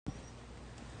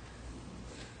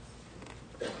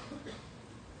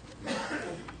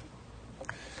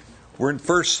We're in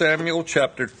 1 Samuel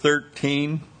chapter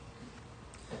 13.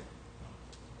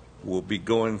 We'll be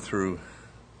going through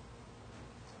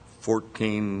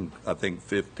 14, I think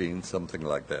 15, something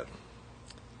like that.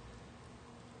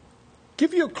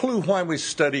 Give you a clue why we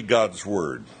study God's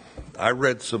Word. I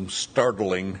read some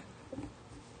startling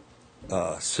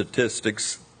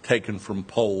statistics taken from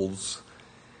polls.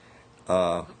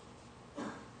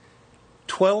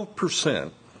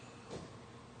 12%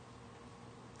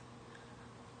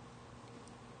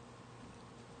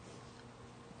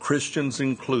 Christians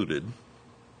included,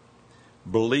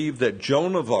 believe that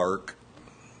Joan of Arc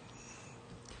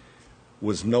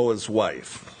was Noah's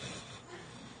wife.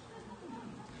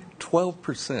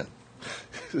 12%.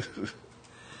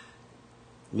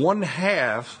 One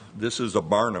half, this is a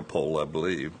Barna poll, I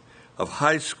believe, of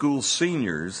high school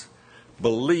seniors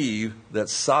believe that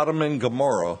Sodom and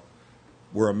Gomorrah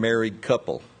were a married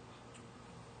couple.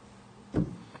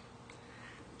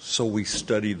 So we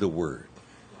study the Word.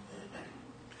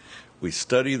 We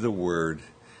study the Word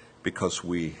because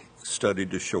we study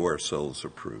to show ourselves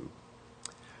approved.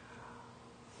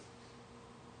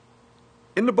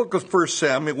 In the book of 1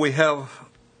 Samuel, we have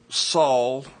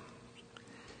Saul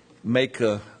make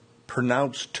a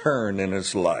pronounced turn in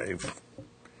his life.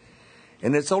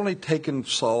 And it's only taken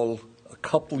Saul a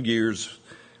couple years,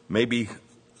 maybe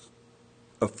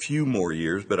a few more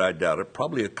years, but I doubt it,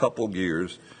 probably a couple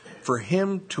years, for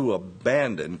him to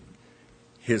abandon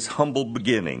his humble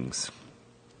beginnings.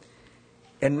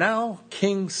 And now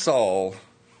King Saul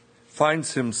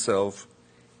finds himself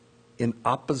in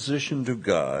opposition to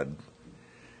God,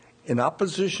 in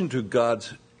opposition to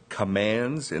God's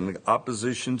commands, in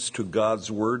oppositions to God's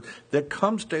word that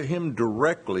comes to him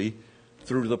directly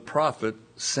through the prophet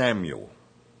Samuel.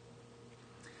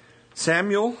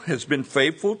 Samuel has been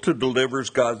faithful to deliver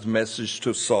God's message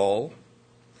to Saul.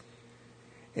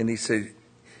 And he said,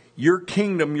 "Your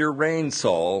kingdom, your reign,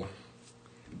 Saul,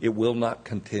 it will not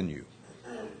continue.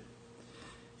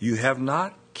 You have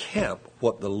not kept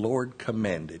what the Lord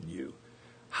commanded you."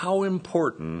 How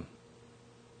important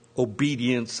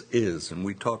obedience is, and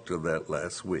we talked of that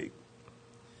last week.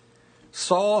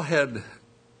 Saul had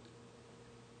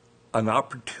an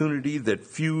opportunity that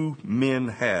few men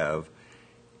have,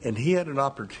 and he had an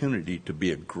opportunity to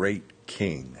be a great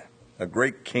king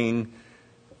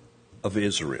of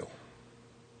Israel.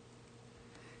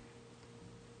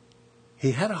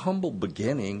 He had a humble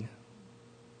beginning,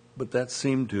 but that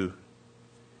seemed to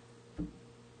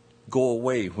go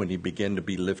away when he began to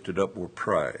be lifted up with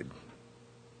pride.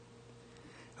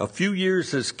 A few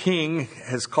years as king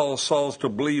has caused Saul to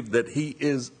believe that he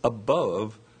is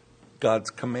above God's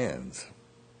commands.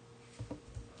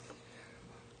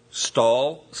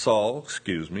 Saul,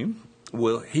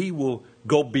 he will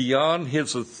go beyond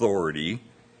his authority.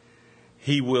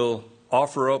 He will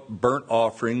offer up burnt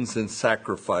offerings and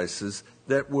sacrifices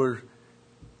that were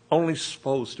only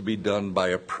supposed to be done by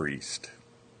a priest.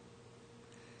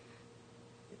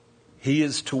 He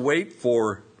is to wait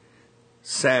for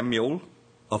Samuel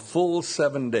a full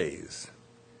 7 days.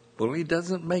 Well, he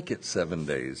doesn't make it 7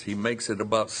 days. He makes it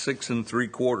about 6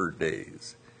 3/4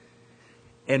 days.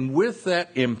 And with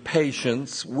that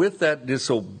impatience, with that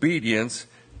disobedience,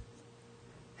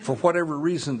 for whatever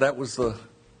reason, that was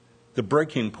the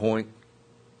breaking point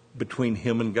between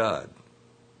him and God.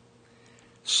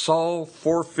 Saul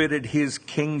forfeited his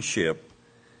kingship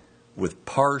with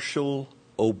partial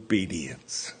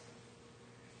obedience.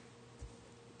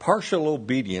 Partial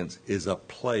obedience is a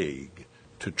plague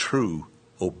to true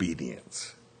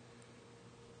obedience.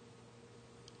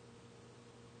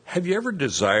 Have you ever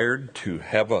desired to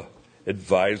have an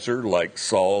advisor like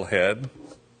Saul had?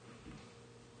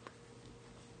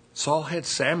 Saul had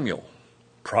Samuel,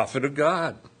 prophet of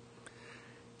God.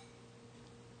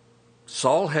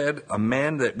 Saul had a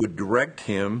man that would direct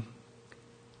him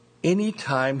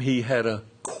anytime he had a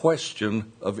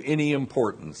question of any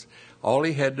importance. All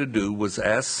he had to do was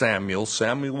ask Samuel.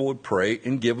 Samuel would pray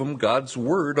and give him God's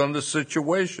word on the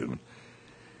situation.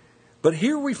 But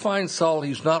here we find Saul,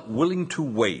 he's not willing to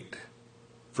wait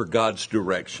for God's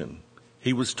direction.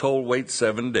 He was told wait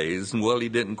 7 days, and well, he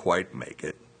didn't quite make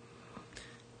it.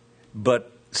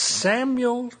 But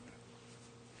Samuel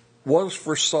was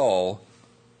for Saul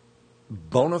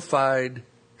bona fide,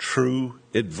 true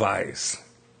advice.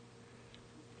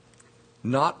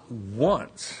 Not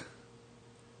once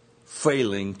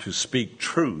failing to speak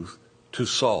truth to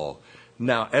Saul.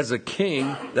 Now, as a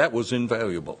king, that was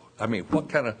invaluable. I mean, what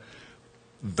kind of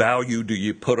value do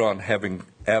you put on having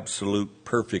absolute,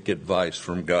 perfect advice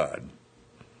from God?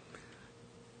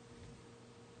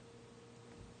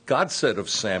 God said of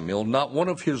Samuel, "Not one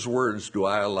of his words do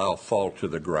I allow fall to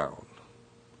the ground."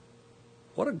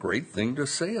 What a great thing to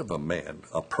say of a man,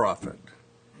 a prophet.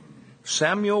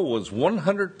 Samuel was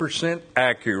 100%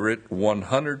 accurate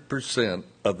 100%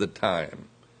 of the time.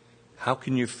 How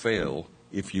can you fail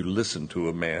if you listen to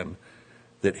a man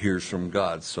that hears from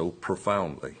God so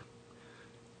profoundly?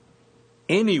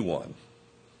 Anyone,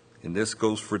 and this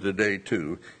goes for today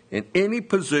too, in any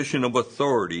position of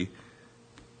authority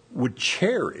would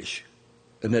cherish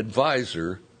an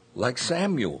advisor like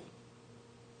Samuel.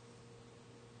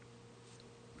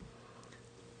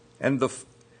 And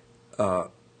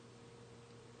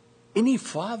any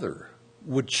father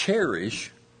would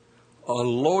cherish a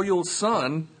loyal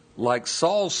son like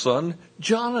Saul's son,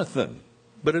 Jonathan.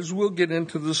 But as we'll get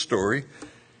into the story,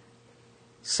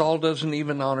 Saul doesn't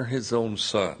even honor his own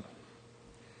son.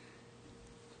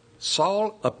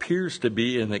 Saul appears to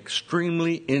be an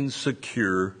extremely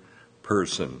insecure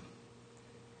person.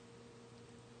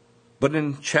 But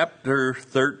in chapter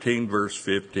 13, verse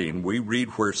 15, we read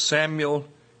where Samuel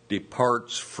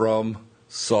departs from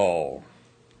Saul.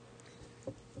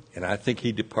 And I think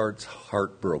he departs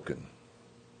heartbroken.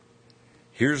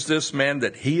 Here's this man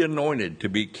that he anointed to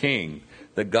be king,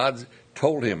 that God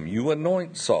told him, you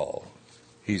anoint Saul.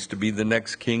 He's to be the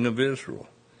next king of Israel.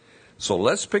 So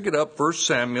let's pick it up, 1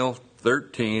 Samuel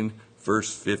 13,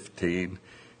 verse 15,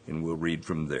 and we'll read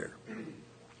from there.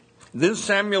 Then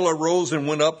Samuel arose and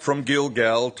went up from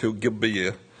Gilgal to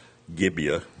Gibeah,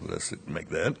 let's make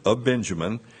that, of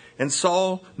Benjamin. And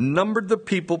Saul numbered the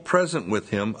people present with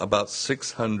him, about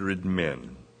 600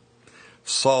 men.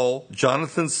 Saul,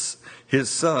 Jonathan, his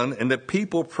son, and the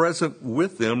people present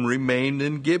with them remained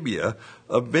in Gibeah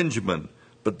of Benjamin,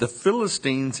 but the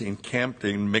Philistines encamped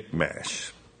in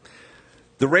Michmash.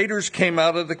 The raiders came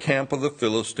out of the camp of the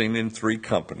Philistine in 3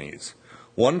 companies.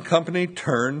 One company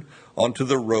turned onto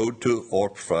the road to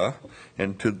Ophrah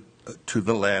and to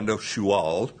the land of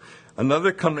Shual.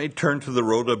 Another company turned to the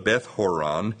road of Beth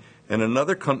Horon, and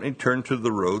another company turned to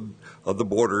the road of the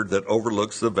border that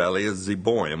overlooks the valley of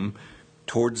Zeboim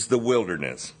towards the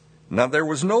wilderness. Now there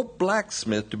was no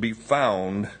blacksmith to be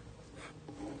found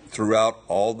throughout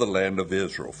all the land of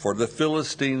Israel, for the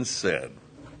Philistines said,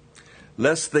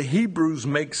 lest the Hebrews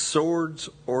make swords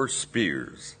or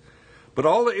spears. But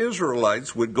all the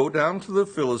Israelites would go down to the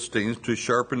Philistines to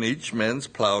sharpen each man's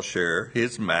plowshare,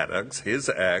 his mattocks, his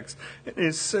axe, and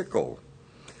his sickle.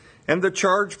 And the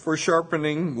charge for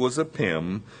sharpening was a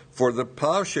pim, for the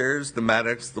plowshares, the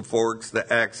mattocks, the forks,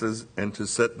 the axes, and to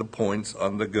set the points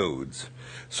on the goads.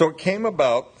 So it came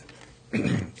about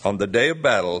on the day of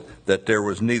battle that there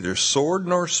was neither sword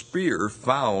nor spear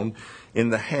found in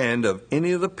the hand of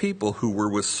any of the people who were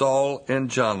with Saul and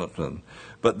Jonathan,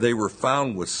 but they were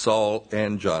found with Saul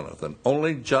and Jonathan.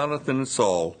 Only Jonathan and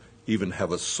Saul even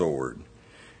have a sword.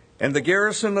 And the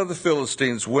garrison of the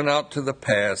Philistines went out to the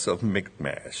pass of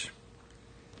Michmash.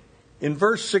 In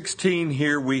verse 16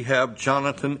 here we have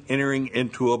Jonathan entering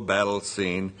into a battle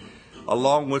scene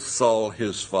along with Saul,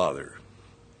 his father.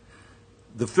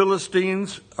 The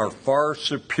Philistines are far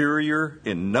superior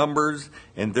in numbers,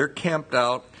 and they're camped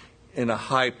out in a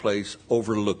high place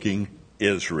overlooking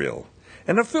Israel.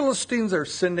 And the Philistines are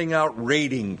sending out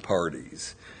raiding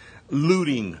parties,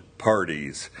 looting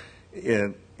parties.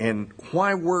 And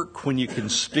why work when you can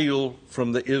steal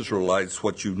from the Israelites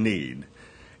what you need?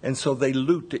 And so they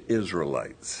loot the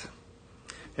Israelites.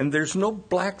 And there's no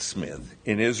blacksmith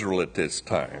in Israel at this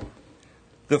time.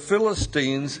 The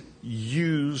Philistines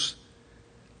use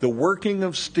the working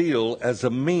of steel as a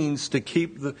means to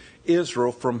keep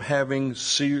Israel from having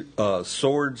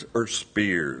swords or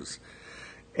spears.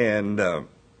 And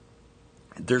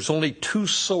there's only 2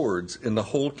 swords in the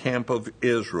whole camp of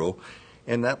Israel,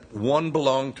 and that one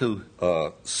belonged to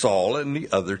Saul and the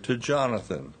other to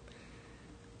Jonathan.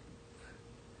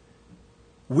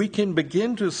 We can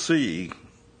begin to see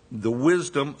the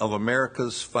wisdom of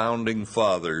America's founding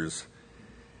fathers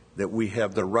that we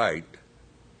have the right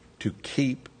to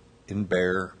keep and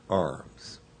bear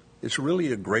arms. It's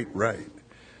really a great right.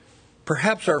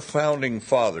 Perhaps our founding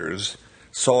fathers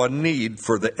saw a need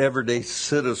for the everyday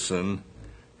citizen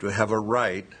to have a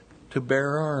right to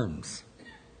bear arms.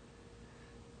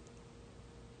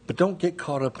 But don't get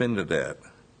caught up into that.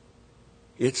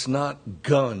 It's not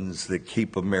guns that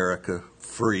keep America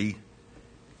free.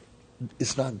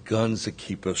 It's not guns that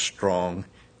keep us strong.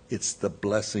 It's the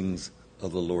blessings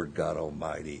of the Lord God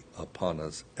Almighty upon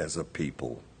us as a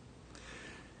people.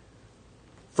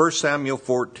 1 Samuel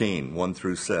 14, 1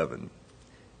 through 7.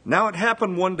 Now it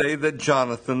happened one day that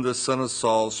Jonathan, the son of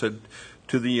Saul, said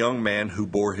to the young man who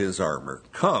bore his armor,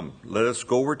 "Come, let us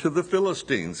go over to the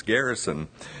Philistines' garrison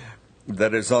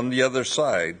that is on the other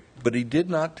side." But he did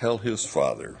not tell his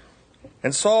father.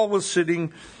 And Saul was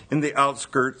sitting in the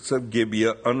outskirts of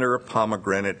Gibeah under a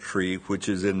pomegranate tree, which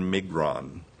is in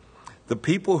Migron. The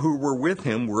people who were with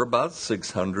him were about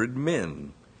 600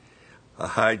 men.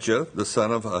 Ahijah, the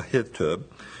son of Ahitub,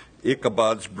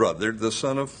 Ichabod's brother, the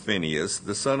son of Phinehas,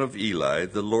 the son of Eli,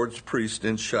 the Lord's priest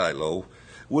in Shiloh,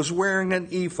 was wearing an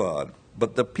ephod,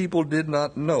 but the people did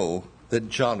not know that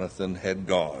Jonathan had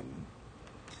gone.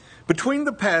 Between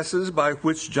the passes by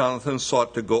which Jonathan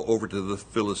sought to go over to the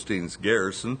Philistines'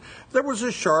 garrison, there was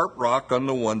a sharp rock on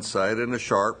the one side and a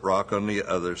sharp rock on the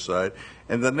other side,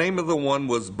 and the name of the one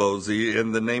was Bozi,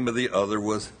 and the name of the other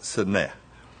was Seneh.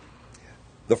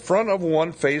 The front of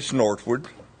one faced northward,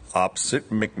 opposite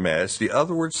Michmash, the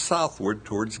other was southward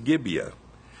towards Gibeah.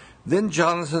 Then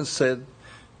Jonathan said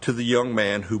to the young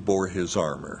man who bore his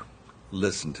armor,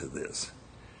 listen to this.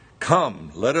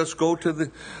 Come, let us go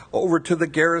over to the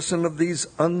garrison of these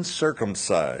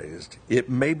uncircumcised. It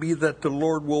may be that the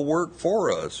Lord will work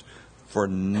for us, for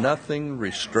nothing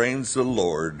restrains the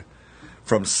Lord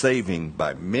from saving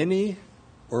by many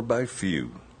or by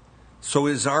few. So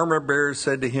his armor-bearer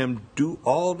said to him, do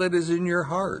all that is in your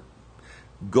heart.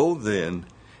 Go then,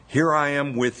 here I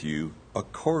am with you,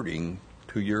 according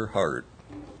to your heart.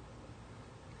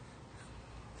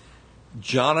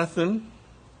 Jonathan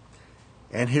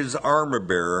and his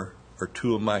armor-bearer are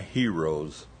two of my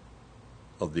heroes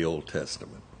of the Old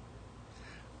Testament.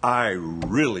 I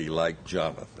really like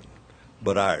Jonathan,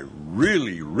 but I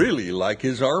really, really like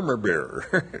his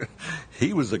armor-bearer.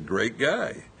 He was a great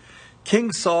guy.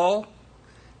 King Saul,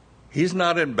 he's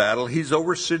not in battle. He's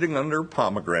over sitting under a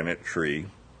pomegranate tree,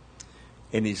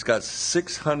 and he's got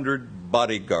 600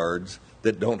 bodyguards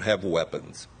that don't have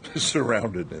weapons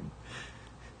surrounding him.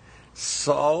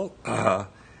 Saul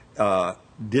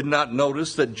did not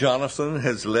notice that Jonathan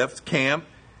has left camp,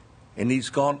 and he's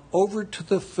gone over to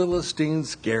the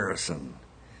Philistines' garrison.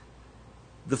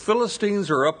 The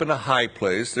Philistines are up in a high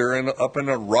place. They're up in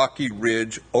a rocky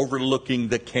ridge overlooking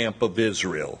the camp of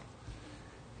Israel.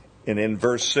 And in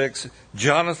verse 6,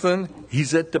 Jonathan,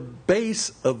 he's at the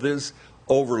base of this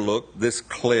overlook, this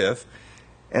cliff,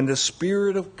 and the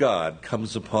Spirit of God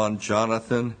comes upon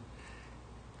Jonathan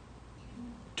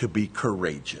to be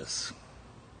courageous,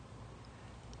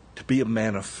 to be a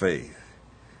man of faith.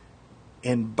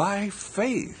 And by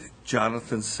faith,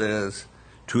 Jonathan says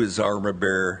to his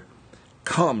armor-bearer,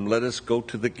 come, let us go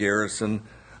to the garrison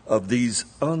of these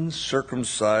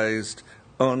uncircumcised,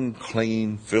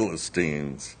 unclean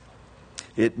Philistines.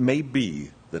 It may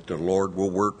be that the Lord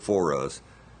will work for us.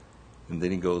 And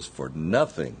then he goes, for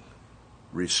nothing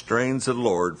restrains the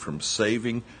Lord from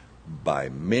saving by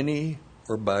many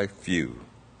or by few.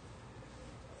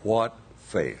 What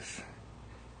faith!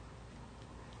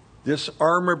 This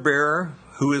armor-bearer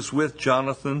who is with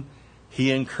Jonathan,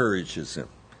 he encourages him.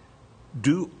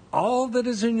 Do all that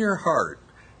is in your heart.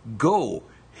 Go,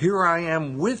 here I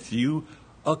am with you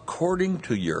according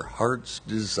to your heart's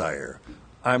desire.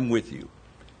 I'm with you.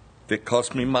 If it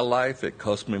cost me my life, it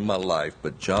cost me my life.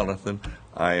 But Jonathan,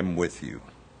 I am with you.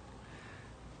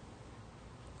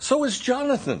 So is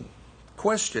Jonathan.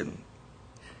 Question.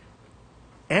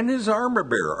 And his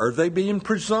armor-bearer, are they being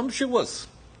presumptuous?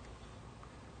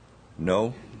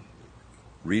 No.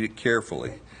 Read it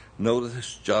carefully.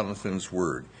 Notice Jonathan's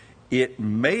word. It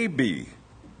may be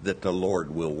that the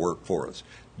Lord will work for us.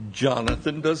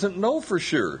 Jonathan doesn't know for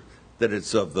sure that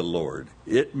it's of the Lord.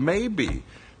 It may be.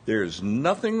 There's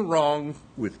nothing wrong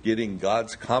with getting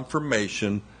God's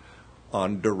confirmation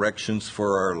on directions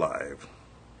for our life.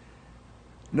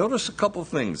 Notice a couple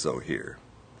things, though, here.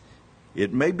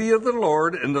 It may be of the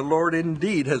Lord, and the Lord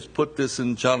indeed has put this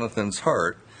in Jonathan's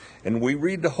heart. And we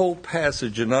read the whole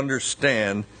passage and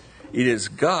understand it is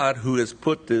God who has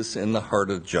put this in the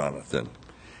heart of Jonathan.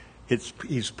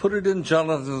 He's put it in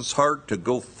Jonathan's heart to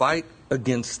go fight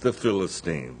against the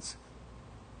Philistines.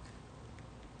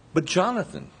 But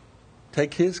Jonathan,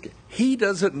 he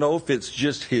doesn't know if it's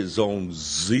just his own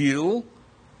zeal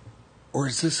or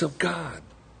is this of God.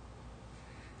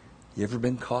 You ever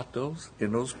been caught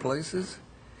in those places?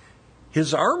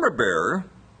 His armor-bearer,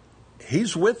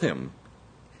 he's with him.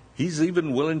 He's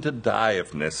even willing to die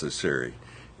if necessary.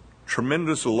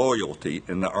 Tremendous loyalty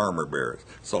in the armor-bearers.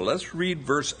 So let's read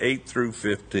verse 8 through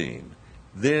 15.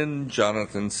 Then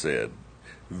Jonathan said,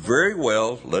 very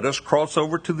well, let us cross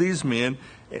over to these men,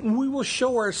 and we will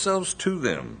show ourselves to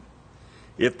them.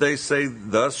 If they say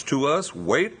thus to us,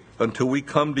 wait until we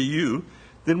come to you,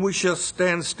 then we shall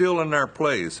stand still in our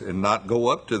place and not go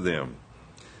up to them.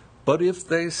 But if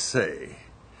they say,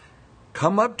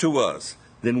 come up to us,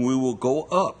 then we will go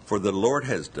up, for the Lord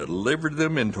has delivered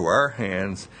them into our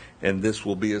hands, and this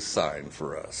will be a sign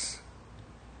for us.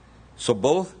 So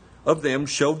both of them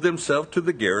showed themselves to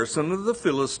the garrison of the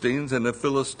Philistines, and the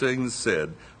Philistines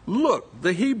said, "Look,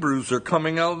 the Hebrews are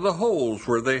coming out of the holes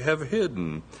where they have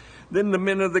hidden." Then the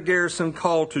men of the garrison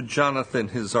called to Jonathan,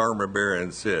 his armor-bearer,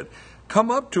 and said,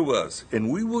 "Come up to us, and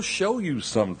we will show you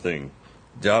something."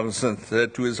 Jonathan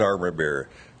said to his armor-bearer,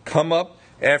 "Come up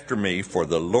after me, for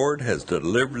the Lord has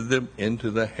delivered them into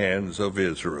the hands of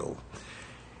Israel."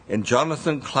 And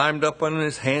Jonathan climbed up on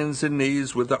his hands and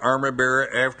knees with the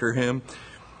armor-bearer after him,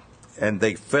 and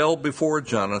they fell before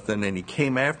Jonathan, and he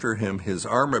came after him, his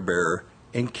armor-bearer,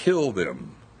 and killed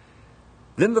them.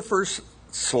 Then the first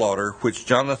slaughter which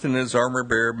Jonathan his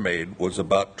armor-bearer made was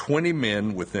about 20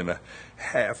 men within a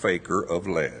half acre of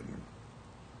land.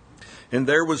 And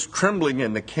there was trembling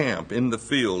in the camp, in the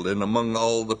field, and among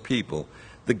all the people,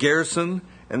 the garrison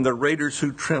and the raiders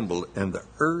who trembled, and the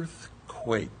earth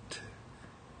quaked,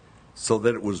 so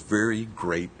that it was very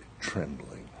great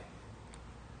trembling.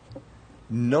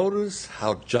 Notice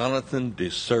how Jonathan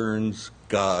discerns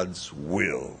God's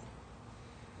will.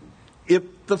 If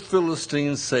the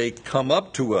Philistines say, "Come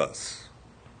up to us,"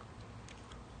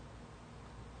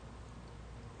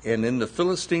 and in the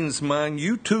Philistines' mind,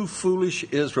 "You two foolish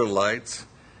Israelites,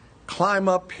 climb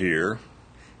up here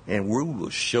and we will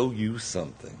show you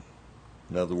something."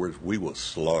 In other words, we will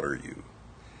slaughter you.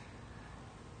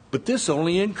 But this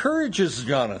only encourages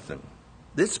Jonathan.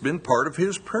 This has been part of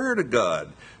his prayer to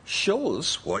God. Show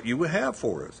us what you have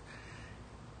for us.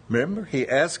 Remember, he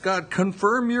asked God,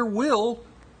 confirm your will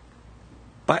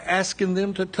by asking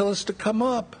them to tell us to come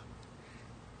up.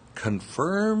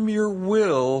 Confirm your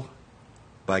will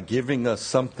by giving us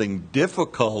something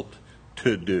difficult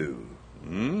to do.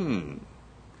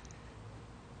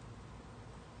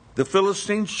 The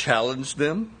Philistines challenged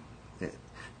them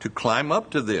to climb up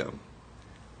to them.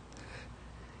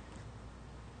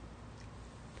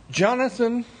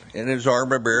 Jonathan and his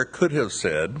armor-bearer could have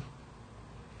said,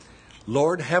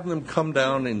 "Lord, have them come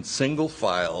down in single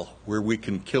file where we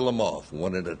can kill them off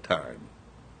one at a time."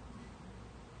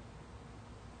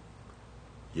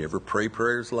 You ever pray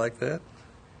prayers like that?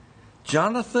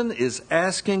 Jonathan is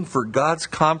asking for God's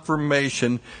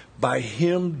confirmation by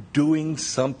him doing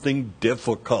something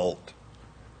difficult.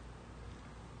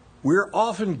 We're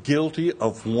often guilty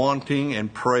of wanting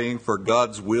and praying for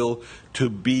God's will to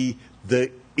be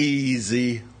the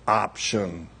easy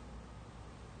option.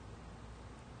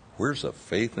 Where's the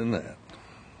faith in that?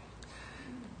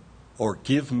 Or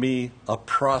give me a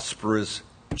prosperous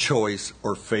choice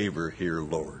or favor here,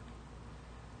 Lord.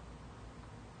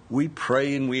 We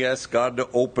pray and we ask God to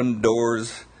open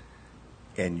doors,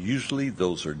 and usually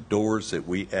those are doors that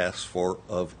we ask for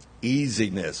of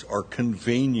easiness or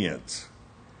convenience.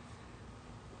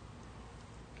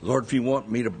 Lord, if you want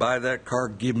me to buy that car,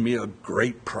 give me a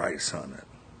great price on it.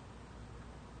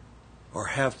 Or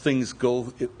have things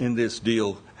go in this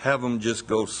deal, have them just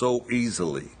go so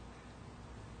easily.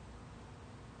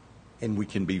 And we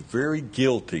can be very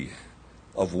guilty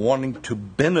of wanting to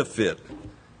benefit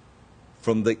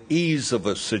from the ease of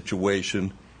a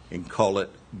situation and call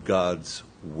it God's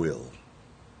will.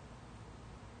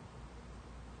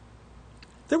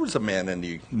 There was a man in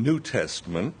the New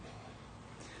Testament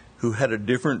who had a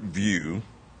different view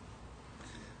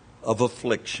of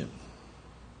affliction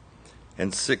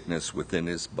and sickness within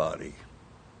his body.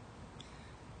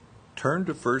 Turn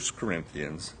to 1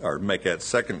 Corinthians, or make that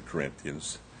 2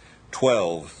 Corinthians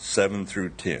 12, 7 through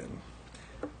 10.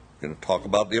 We're going to talk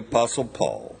about the Apostle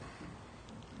Paul.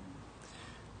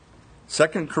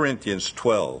 2 Corinthians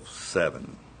 12,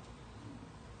 7.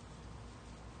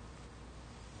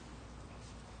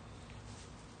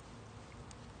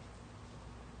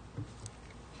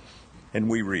 And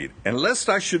we read, "And lest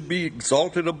I should be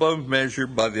exalted above measure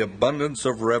by the abundance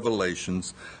of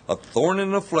revelations, a thorn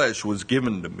in the flesh was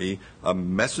given to me, a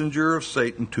messenger of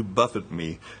Satan to buffet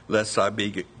me, lest I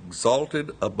be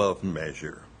exalted above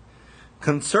measure.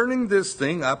 Concerning this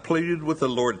thing I pleaded with the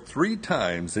Lord 3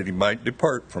 times that he might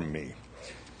depart from me.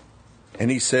 And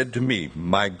he said to me,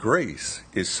 My grace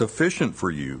is sufficient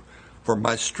for you, for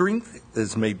my strength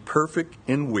is made perfect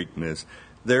in weakness.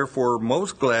 Therefore,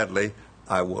 most gladly,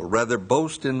 I will rather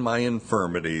boast in my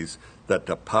infirmities, that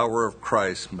the power of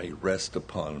Christ may rest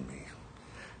upon me.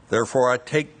 Therefore I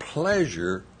take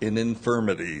pleasure in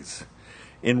infirmities,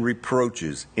 in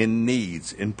reproaches, in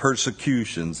needs, in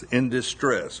persecutions, in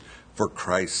distress, for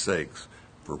Christ's sake.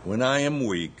 For when I am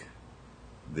weak,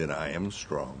 then I am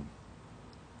strong."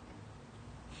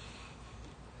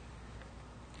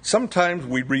 Sometimes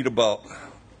we read about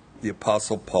the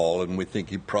Apostle Paul and we think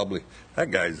he's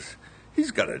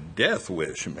got a death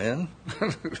wish, man.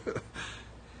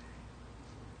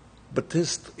 But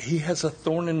he has a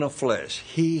thorn in the flesh.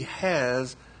 He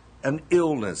has an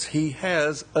illness. He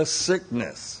has a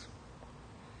sickness.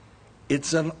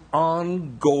 It's an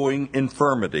ongoing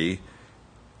infirmity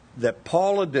that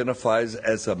Paul identifies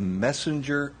as a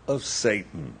messenger of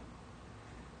Satan,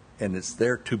 and it's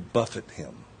there to buffet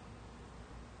him.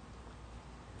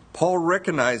 Paul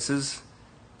recognizes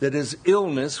that his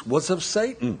illness was of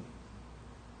Satan,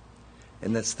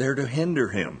 and that's there to hinder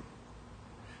him.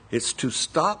 It's to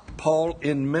stop Paul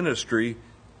in ministry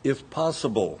if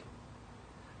possible.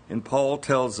 And Paul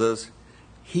tells us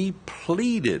he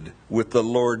pleaded with the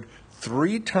Lord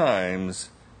 3 times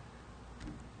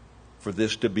for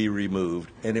this to be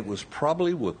removed. And it was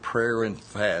probably with prayer and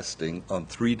fasting on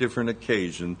 3 different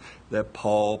occasions that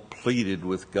Paul pleaded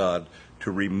with God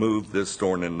to remove this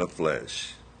thorn in the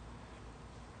flesh.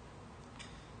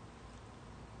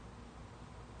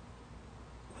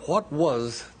 What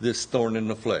was this thorn in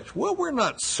the flesh? Well, we're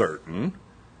not certain,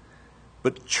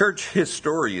 but church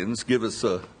historians give us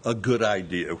a good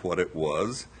idea of what it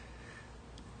was.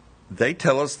 They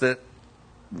tell us that,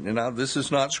 now this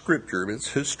is not scripture, it's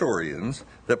historians,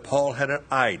 that Paul had an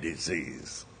eye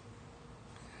disease.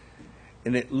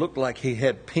 And it looked like he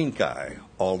had pink eye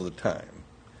all the time.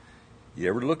 You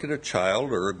ever look at a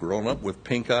child or a grown-up with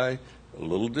pink eye? A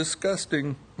little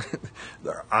disgusting.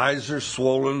 Their eyes are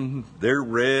swollen, they're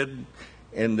red,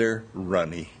 and they're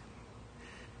runny.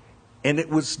 And it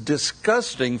was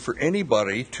disgusting for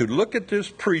anybody to look at this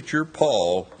preacher,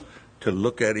 Paul, to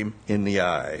look at him in the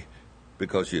eye,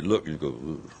 because you look and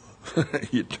you go,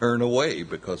 you turn away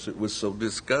because it was so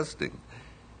disgusting.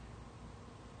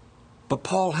 But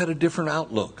Paul had a different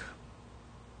outlook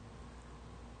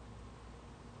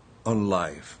on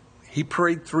life. He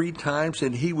prayed 3 times,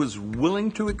 and he was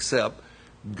willing to accept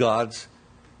God's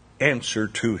answer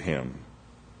to him.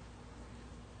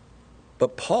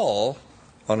 But Paul,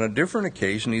 on a different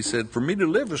occasion, he said, "For me to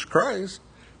live is Christ,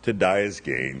 to die is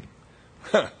gain."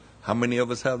 How many of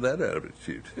us have that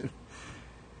attitude?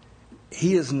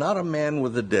 He is not a man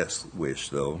with a death wish,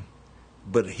 though,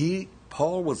 but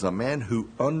Paul was a man who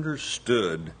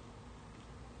understood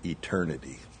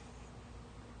eternity.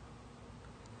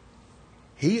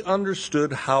 He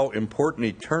understood how important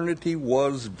eternity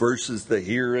was versus the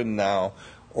here and now,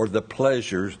 or the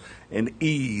pleasures and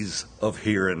ease of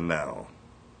here and now.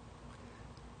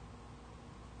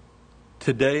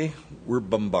 Today, we're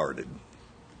bombarded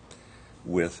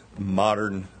with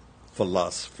modern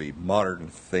philosophy, modern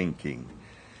thinking.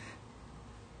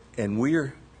 And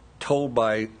we're told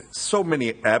by so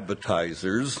many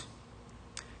advertisers,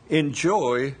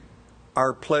 enjoy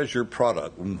our pleasure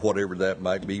product, whatever that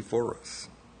might be for us.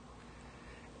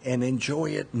 And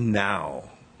enjoy it now.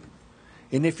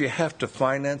 And if you have to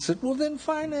finance it, well then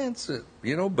finance it,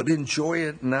 but enjoy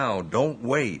it now. Don't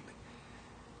wait.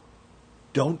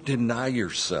 Don't deny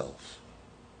yourself.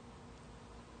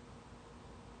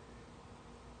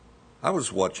 I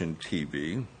was watching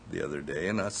TV the other day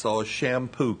and I saw a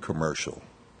shampoo commercial.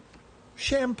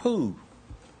 Shampoo.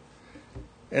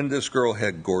 And this girl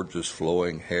had gorgeous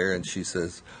flowing hair and she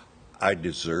says, "I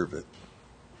deserve it."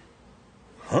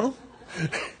 Huh?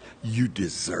 You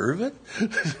deserve it?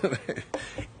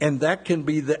 And that can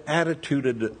be the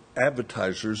attitude that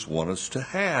advertisers want us to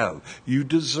have. You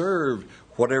deserve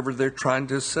whatever they're trying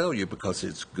to sell you because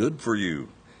it's good for you.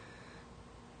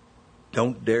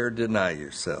 Don't dare deny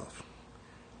yourself.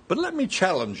 But let me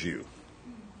challenge you.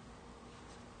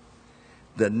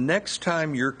 The next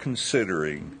time you're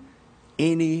considering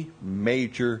any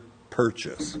major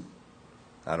purchase,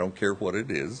 I don't care what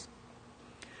it is,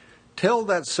 tell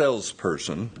that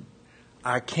salesperson,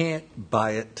 "I can't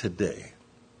buy it today.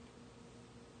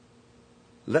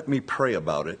 Let me pray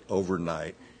about it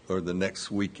overnight or the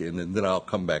next weekend, and then I'll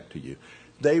come back to you."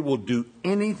 They will do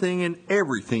anything and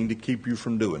everything to keep you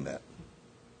from doing that.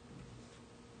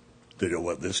 They know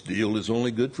what, this deal is only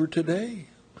good for today.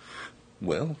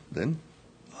 Well, then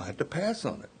I'll have to pass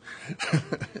on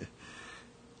it.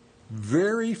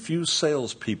 Very few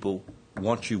salespeople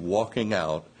want you walking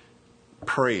out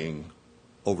praying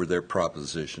over their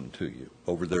proposition to you,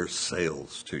 over their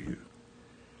sales to you.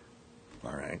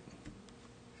 All right.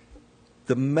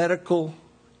 The medical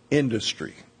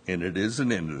industry, and it is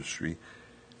an industry,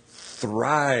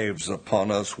 thrives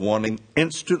upon us wanting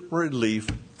instant relief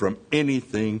from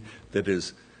anything that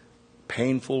is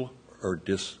painful or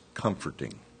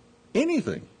discomforting.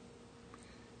 Anything.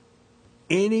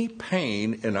 Any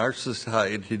pain in our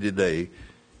society today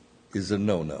is a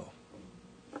no-no.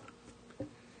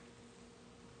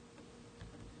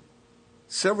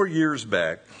 Several years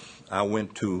back, I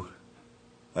went to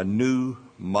a new,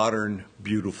 modern,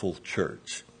 beautiful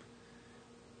church.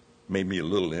 Made me a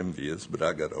little envious, but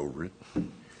I got over it.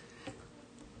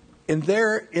 And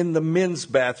there in the men's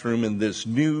bathroom in this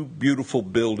new, beautiful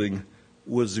building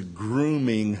was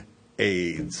grooming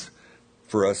aids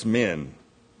for us men.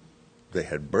 They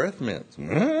had breath mints.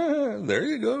 There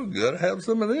you go. Got to have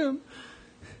some of them.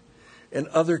 And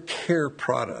other care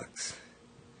products.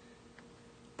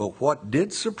 But what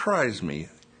did surprise me,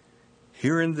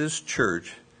 here in this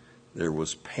church, there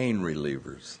was pain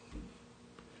relievers.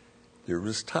 There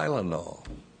was Tylenol.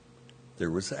 There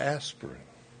was aspirin.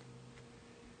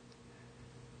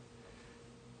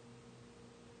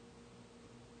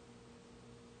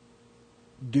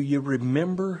 Do you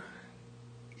remember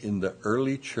in the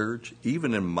early church,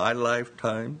 even in my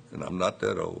lifetime, and I'm not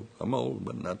that old, I'm old,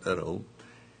 but not that old,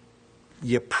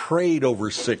 you prayed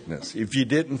over sickness. If you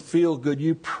didn't feel good,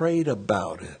 you prayed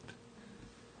about it.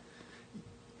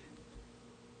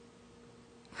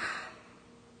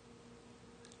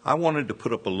 I wanted to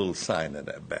put up a little sign in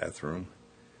that bathroom.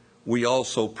 We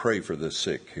also pray for the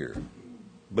sick here,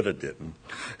 but I didn't.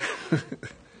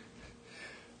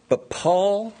 But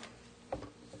Paul,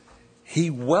 he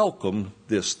welcomed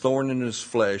this thorn in his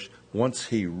flesh once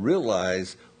he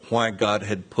realized why God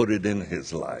had put it in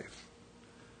his life.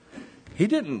 He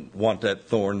didn't want that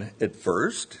thorn at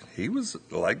first. He was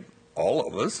like all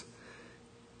of us.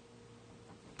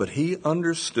 But he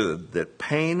understood that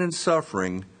pain and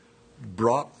suffering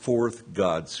brought forth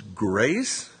God's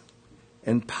grace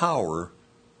and power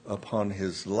upon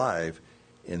his life.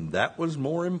 And that was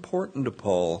more important to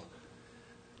Paul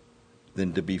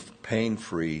than to be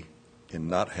pain-free and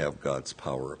not have God's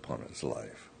power upon his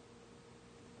life.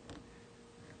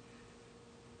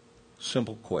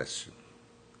 Simple question.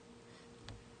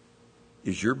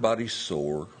 Is your body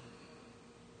sore?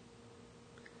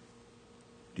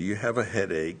 Do you have a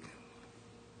headache?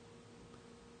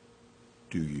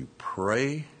 Do you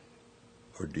pray,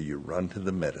 or do you run to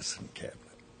the medicine cabinet?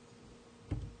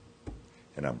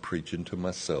 And I'm preaching to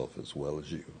myself as well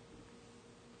as you.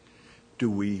 Do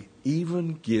we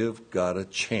even give God a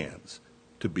chance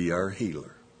to be our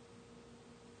healer?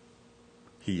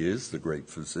 He is the great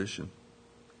physician.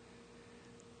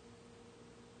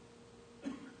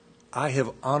 I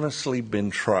have honestly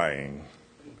been trying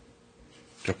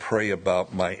to pray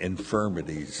about my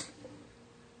infirmities,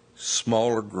 small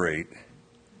or great,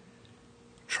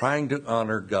 trying to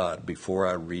honor God before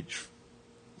I reach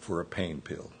for a pain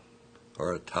pill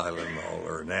or a Tylenol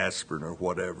or an aspirin or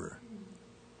whatever.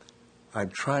 I'm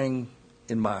trying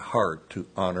in my heart to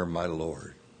honor my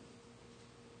Lord.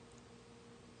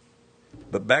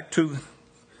 But back to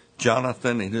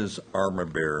Jonathan and his armor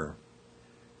bearer.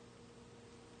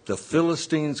 The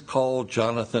Philistines called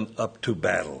Jonathan up to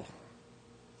battle.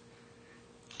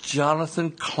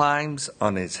 Jonathan climbs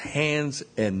on his hands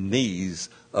and knees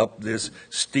up this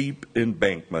steep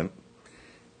embankment,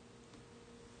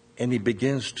 and he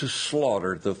begins to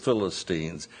slaughter the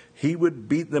Philistines. He would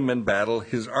beat them in battle.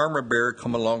 His armor bearer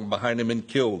come along behind him and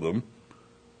kill them.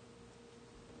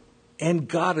 And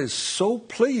God is so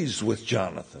pleased with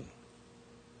Jonathan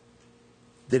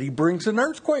that he brings an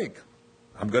earthquake.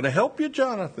 I'm going to help you,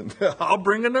 Jonathan. I'll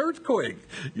bring an earthquake.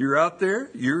 You're out there.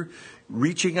 You're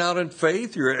reaching out in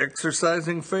faith. You're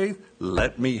exercising faith.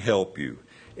 Let me help you.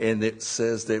 And it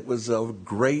says that it was a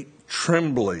great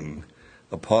trembling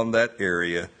upon that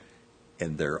area.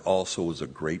 And there also was a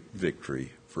great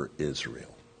victory for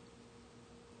Israel.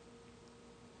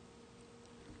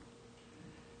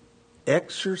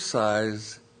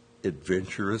 Exercise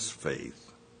adventurous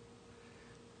faith,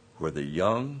 whether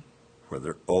young,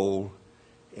 whether old,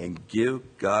 and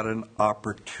give God an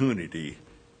opportunity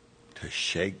to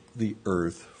shake the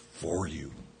earth for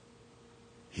you.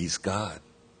 He's God,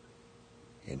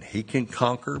 and he can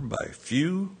conquer by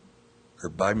few or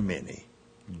by many.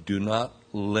 Do not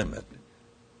limit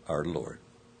our Lord.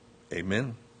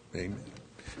 Amen. Amen.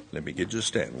 Let me get you a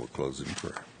stand. We'll close in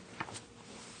prayer.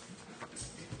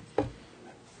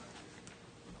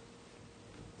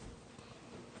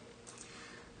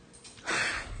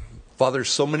 Father,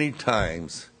 so many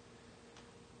times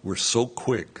we're so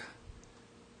quick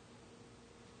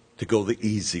to go the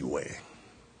easy way,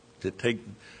 to take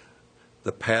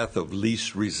the path of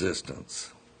least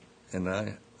resistance. And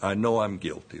I know I'm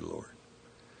guilty, Lord.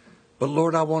 But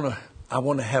Lord, I want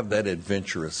to have that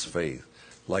adventurous faith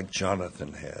like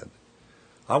Jonathan had.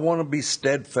 I want to be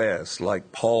steadfast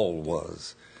like Paul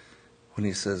was when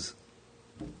he says,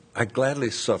 I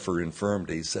gladly suffer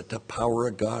infirmities that the power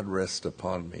of God rests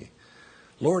upon me.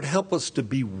 Lord, help us to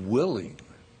be willing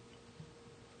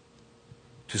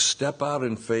to step out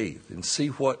in faith and see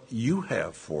what you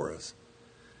have for us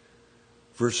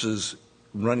versus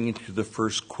running into the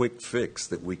first quick fix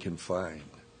that we can find.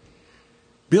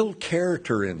 Build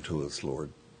character into us,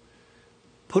 Lord.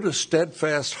 Put a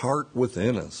steadfast heart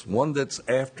within us, one that's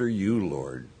after you,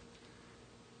 Lord.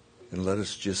 And let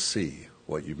us just see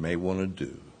what you may want to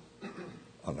do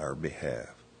on our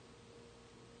behalf.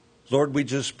 Lord, we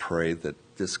just pray that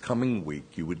this coming week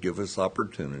you would give us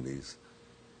opportunities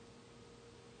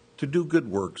to do good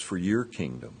works for your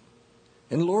kingdom.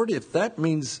 And Lord, if that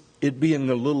means it being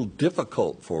a little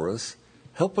difficult for us,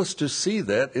 help us to see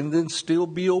that and then still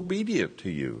be obedient to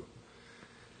you.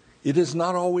 It is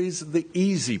not always the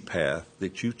easy path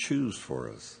that you choose for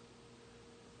us.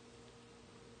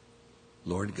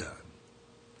 Lord God,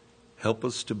 help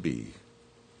us to be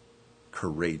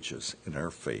courageous in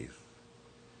our faith.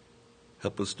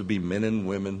 Help us to be men and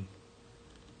women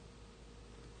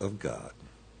of God.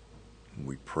 And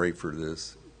we pray for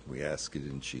this. We ask it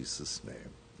in Jesus'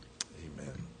 name.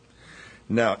 Amen.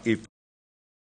 Now, if